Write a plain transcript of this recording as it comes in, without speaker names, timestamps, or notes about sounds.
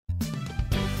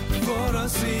for a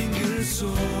single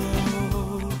soul.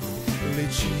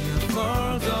 Reaching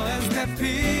further and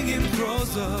stepping in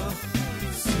closer.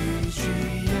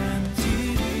 CGNTV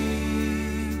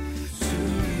to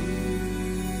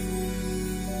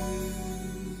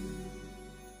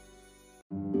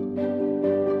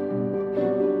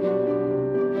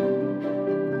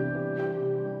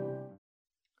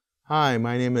Hi,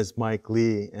 my name is Mike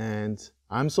Lee, and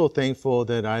I'm so thankful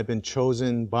that I've been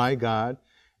chosen by God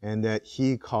and that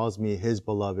He calls me His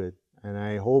beloved. And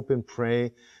I hope and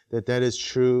pray that that is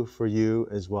true for you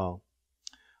as well.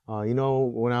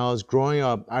 When I was growing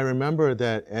up, I remember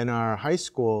that in our high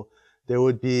school, there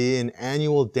would be an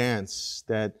annual dance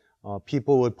that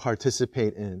people would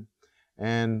participate in.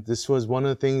 And this was one of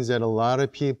the things that a lot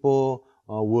of people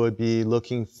would be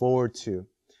looking forward to.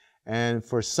 And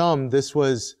for some, this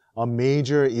was a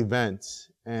major event.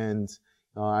 And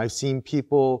I've seen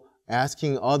people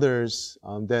asking others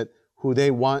who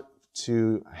they want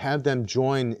to have them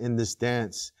join in this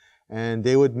dance. And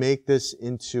they would make this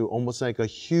into almost like a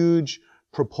huge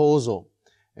proposal.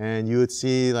 And you would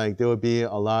see there would be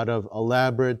a lot of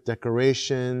elaborate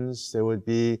decorations. There would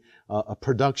be a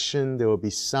production. There would be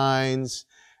signs.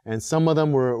 And some of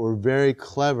them were very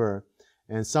clever.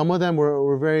 And some of them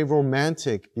were very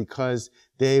romantic because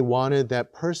they wanted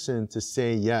that person to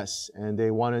say yes. And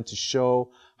they wanted to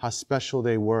show how special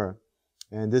they were.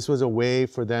 And this was a way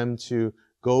for them to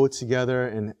go together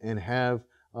and have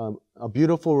a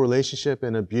beautiful relationship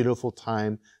and a beautiful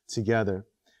time together.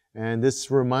 And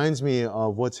this reminds me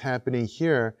of what's happening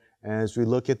here as we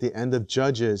look at the end of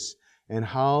Judges and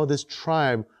how this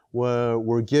tribe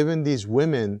were given these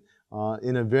women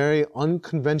in a very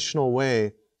unconventional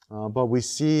way. But we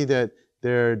see that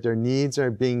their needs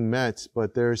are being met,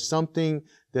 but there's something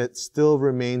that still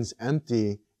remains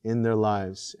empty in their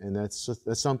lives. And that's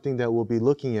something that we'll be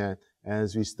looking at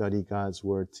as we study God's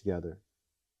Word together.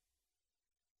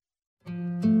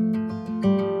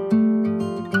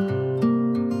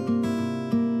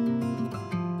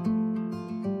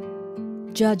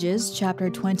 Judges chapter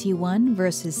 21,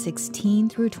 verses 16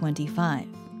 through 25.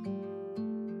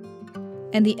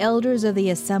 And the elders of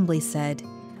the assembly said,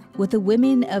 "With the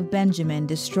women of Benjamin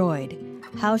destroyed,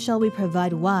 how shall we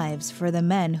provide wives for the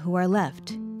men who are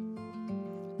left?"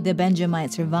 The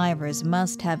Benjamite survivors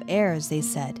must have heirs, they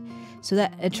said, so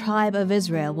that a tribe of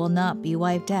Israel will not be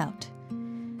wiped out.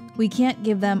 We can't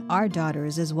give them our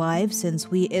daughters as wives, since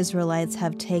we Israelites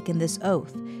have taken this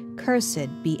oath. Cursed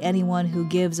be anyone who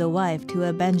gives a wife to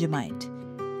a Benjamite.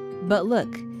 But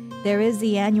look, there is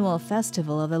the annual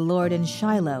festival of the Lord in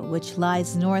Shiloh, which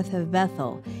lies north of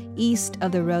Bethel, east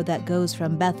of the road that goes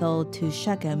from Bethel to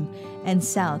Shechem, and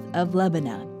south of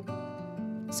Lebanon.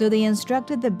 So they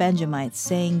instructed the Benjamites,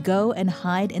 saying, "Go and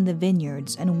hide in the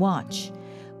vineyards and watch.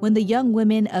 When the young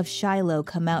women of Shiloh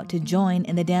come out to join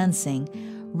in the dancing,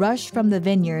 rush from the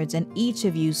vineyards, and each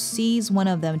of you seize one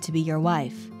of them to be your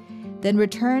wife. Then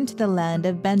return to the land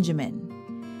of Benjamin.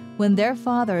 When their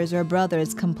fathers or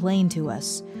brothers complain to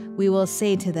us, we will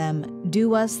say to them,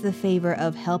 'Do us the favor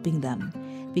of helping them,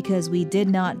 because we did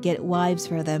not get wives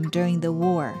for them during the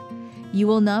war.' You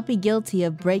will not be guilty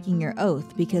of breaking your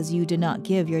oath because you did not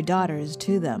give your daughters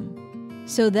to them."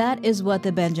 So that is what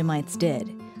the Benjamites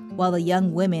did. While the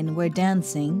young women were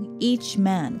dancing, each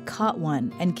man caught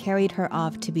one and carried her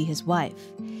off to be his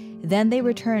wife. Then they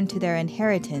returned to their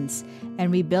inheritance and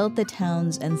rebuilt the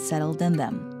towns and settled in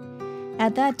them.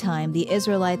 At that time, the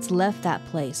Israelites left that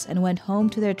place and went home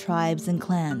to their tribes and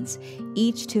clans,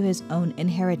 each to his own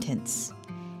inheritance.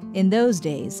 In those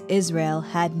days, Israel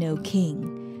had no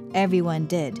king. Everyone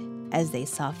did as they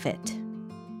saw fit.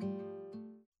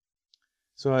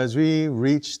 So as we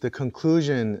reach the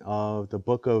conclusion of the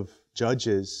book of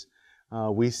Judges,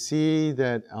 we see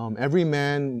that every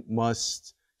man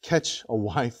must catch a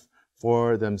wife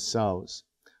for themselves.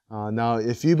 Now,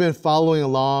 if you've been following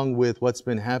along with what's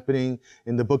been happening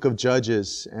in the book of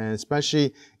Judges, and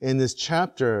especially in this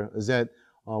chapter, is that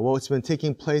what's been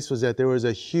taking place was that there was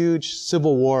a huge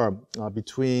civil war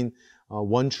between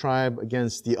one tribe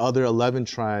against the other 11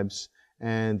 tribes,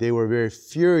 and they were very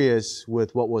furious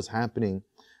with what was happening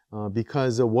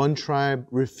because the one tribe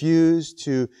refused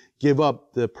to give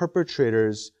up the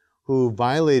perpetrators who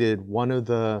violated one of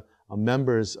the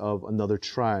members of another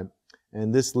tribe.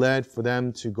 And this led for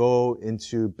them to go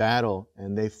into battle,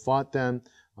 and they fought them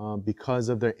because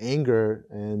of their anger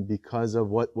and because of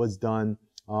what was done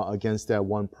against that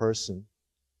one person.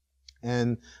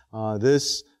 And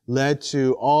this led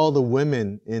to all the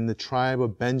women in the tribe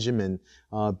of Benjamin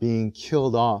being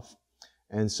killed off.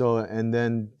 And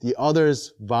then the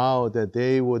others vowed that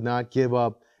they would not give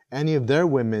up any of their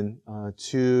women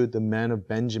to the men of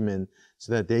Benjamin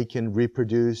so that they can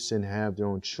reproduce and have their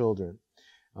own children.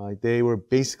 They were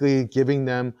basically giving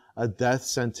them a death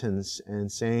sentence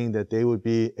and saying that they would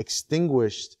be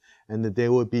extinguished and that they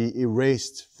would be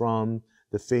erased from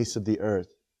the face of the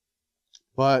earth.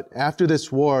 But after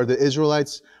this war, the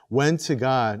Israelites went to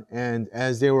God, and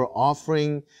as they were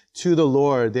offering to the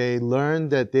Lord, they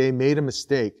learned that they made a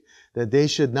mistake, that they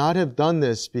should not have done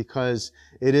this because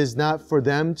it is not for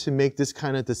them to make this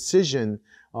kind of decision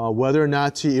whether or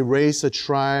not to erase a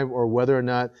tribe or whether or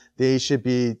not they should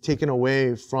be taken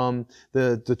away from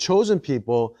the chosen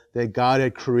people that God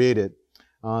had created.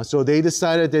 So they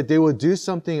decided that they would do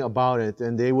something about it,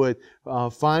 and they would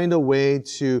find a way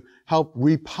to help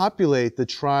repopulate the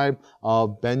tribe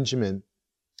of Benjamin.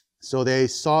 So they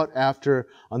sought after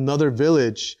another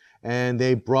village, and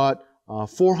they brought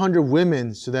 400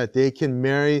 women so that they can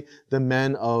marry the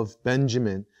men of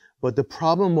Benjamin. But the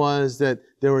problem was that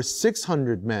there were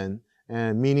 600 men,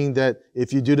 and meaning that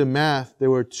if you do the math,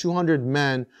 there were 200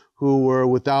 men who were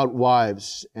without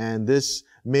wives, and this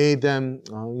made them,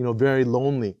 very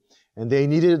lonely. And they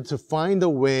needed to find a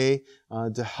way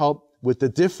to help with the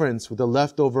difference with the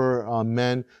leftover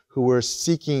men who were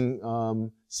seeking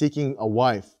a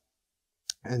wife.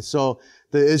 And so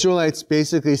the Israelites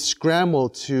basically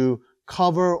scrambled to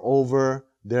cover over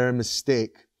their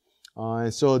mistake.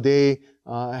 And so they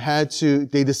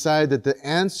decided that the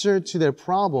answer to their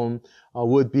problem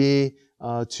would be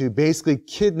to basically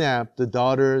kidnap the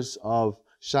daughters of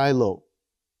Shiloh.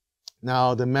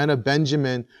 Now, the men of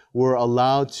Benjamin were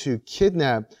allowed to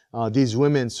kidnap these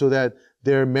women so that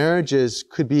their marriages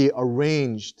could be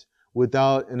arranged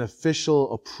without an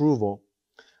official approval.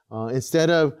 Instead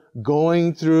of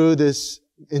going through this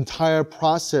entire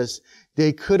process,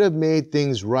 they could have made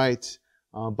things right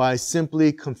by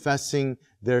simply confessing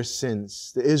their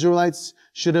sins. The Israelites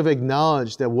should have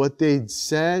acknowledged that what they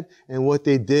said and what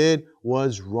they did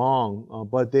was wrong,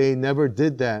 but they never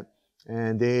did that.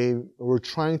 And they were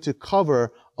trying to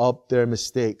cover up their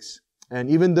mistakes. And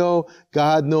even though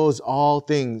God knows all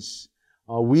things,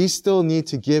 we still need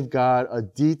to give God a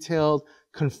detailed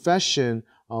confession,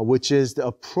 which is the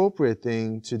appropriate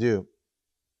thing to do.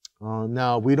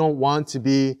 Now, we don't want to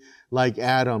be like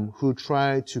Adam, who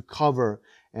tried to cover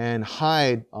and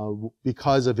hide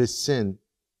because of his sin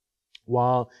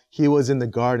while he was in the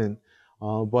garden.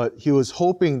 But he was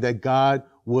hoping that God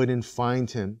wouldn't find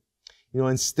him.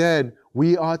 Instead,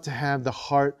 we ought to have the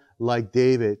heart like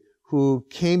David, who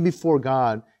came before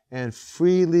God and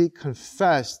freely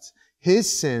confessed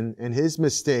his sin and his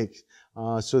mistakes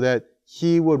so that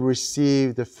he would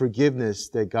receive the forgiveness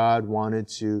that God wanted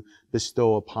to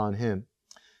bestow upon him.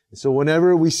 So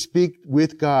whenever we speak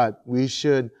with God, we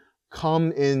should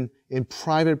come in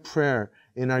private prayer.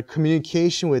 In our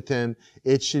communication with him,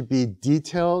 it should be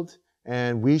detailed,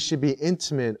 and we should be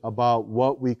intimate about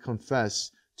what we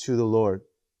confess to the Lord.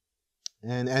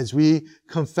 And as we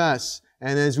confess,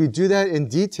 and as we do that in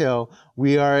detail,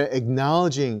 we are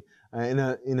acknowledging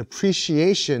in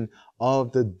appreciation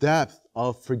of the depth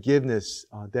of forgiveness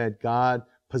that God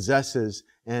possesses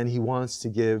and he wants to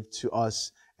give to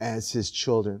us as his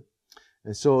children.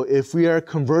 And so if we are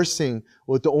conversing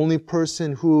with the only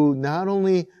person who not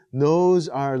only knows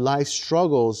our life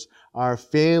struggles, our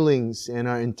failings, and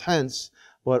our intents,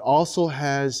 but also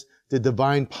has the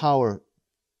divine power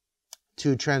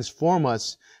to transform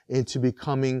us into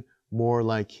becoming more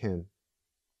like him.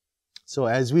 So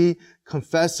as we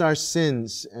confess our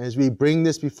sins, as we bring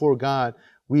this before God,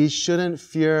 we shouldn't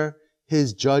fear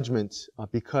his judgment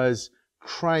because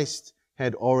Christ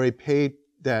had already paid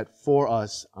that for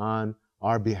us on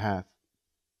our behalf.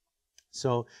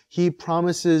 So he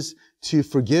promises to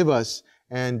forgive us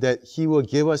and that he will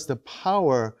give us the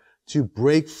power to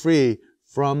break free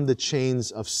from the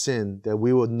chains of sin, that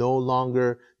we will no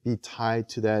longer be tied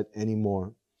to that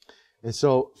anymore. And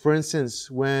so, for instance,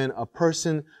 when a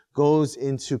person goes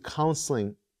into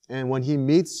counseling and when he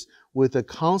meets with a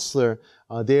counselor,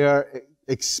 they are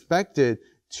expected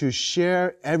to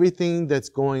share everything that's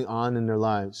going on in their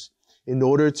lives in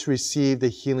order to receive the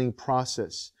healing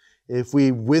process. If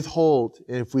we withhold,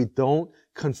 and if we don't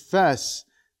confess,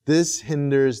 this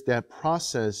hinders that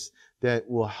process that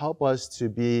will help us to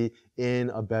be in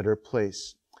a better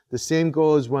place. The same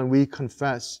goes when we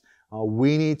confess.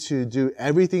 We need to do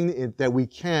everything that we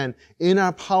can in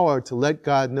our power to let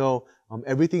God know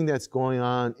everything that's going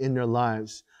on in their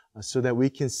lives so that we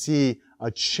can see a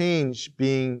change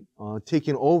being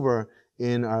taken over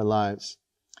in our lives.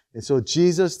 And so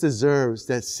Jesus deserves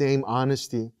that same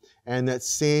honesty and that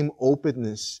same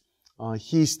openness.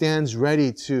 He stands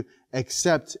ready to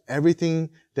accept everything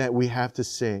that we have to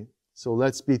say. So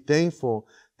let's be thankful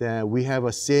that we have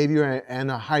a Savior and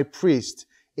a High Priest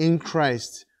in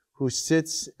Christ who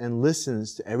sits and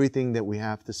listens to everything that we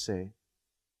have to say.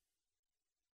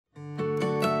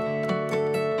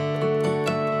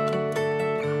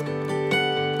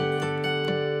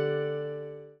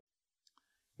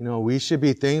 We should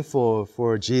be thankful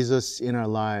for Jesus in our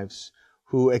lives,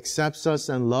 who accepts us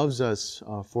and loves us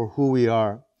for who we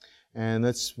are. And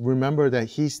let's remember that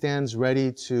He stands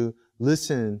ready to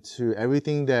listen to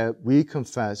everything that we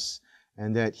confess,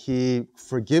 and that He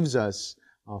forgives us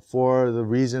for the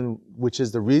reason, which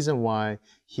is the reason why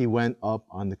He went up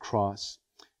on the cross.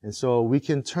 And so we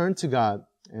can turn to God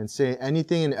and say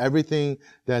anything and everything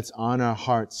that's on our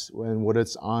hearts and what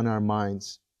is on our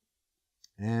minds.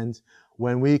 And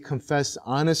when we confess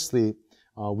honestly,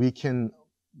 we can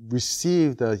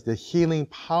receive the healing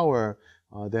power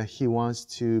that He wants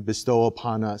to bestow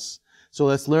upon us. So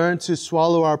let's learn to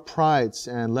swallow our prides,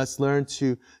 and let's learn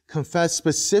to confess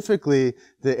specifically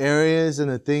the areas and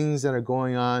the things that are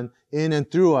going on in and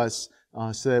through us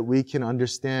so that we can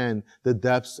understand the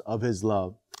depths of His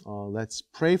love. Let's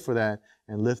pray for that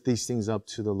and lift these things up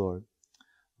to the Lord.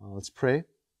 Let's pray.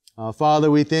 Father,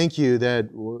 we thank You that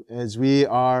as we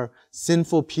are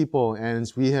sinful people and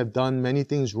as we have done many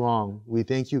things wrong, we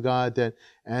thank You, God, that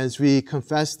as we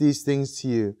confess these things to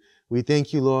You, we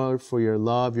thank You, Lord, for Your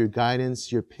love, Your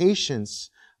guidance, Your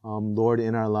patience, Lord,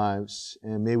 in our lives.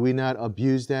 And may we not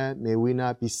abuse that. May we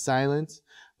not be silent.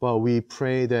 But we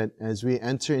pray that as we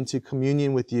enter into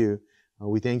communion with You,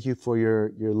 we thank You for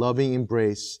Your loving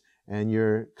embrace and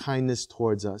Your kindness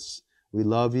towards us. We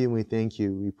love You and we thank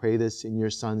You. We pray this in Your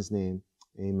Son's name.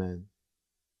 Amen.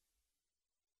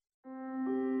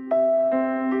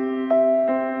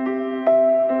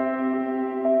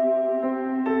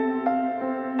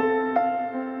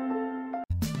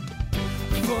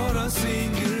 For a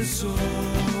single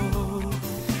soul,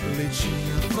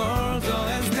 reaching further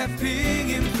and stepping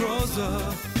in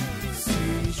closer.